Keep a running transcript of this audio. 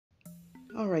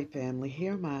All right, family,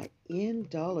 here am I in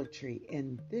Dollar Tree,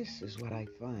 and this is what I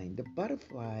find. The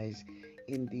butterflies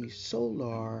in the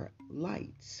solar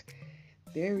lights.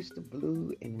 There's the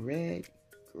blue and red,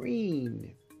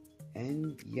 green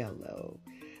and yellow.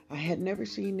 I had never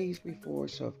seen these before,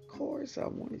 so of course I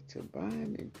wanted to buy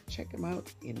them and check them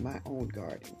out in my own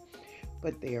garden.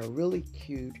 But they are really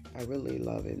cute. I really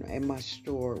love them, and my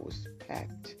store was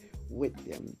packed with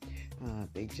them.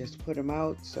 They just put them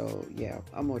out, so yeah,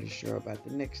 I'm already sure about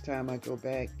the next time I go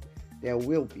back, there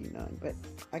will be none. But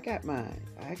I got mine.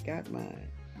 I got mine.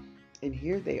 And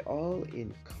here they all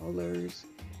in colors,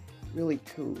 really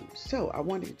cool. So I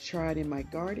wanted to try it in my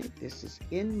garden. This is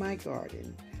in my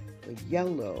garden. The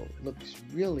yellow looks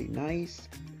really nice.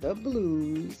 The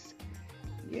blues,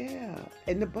 yeah.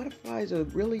 And the butterflies are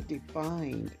really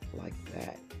defined like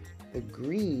that. The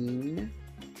green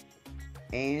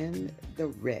and the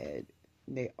red.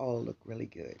 They all look really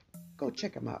good. Go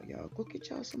check them out, y'all. Go get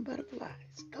y'all some butterflies.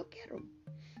 Go get them.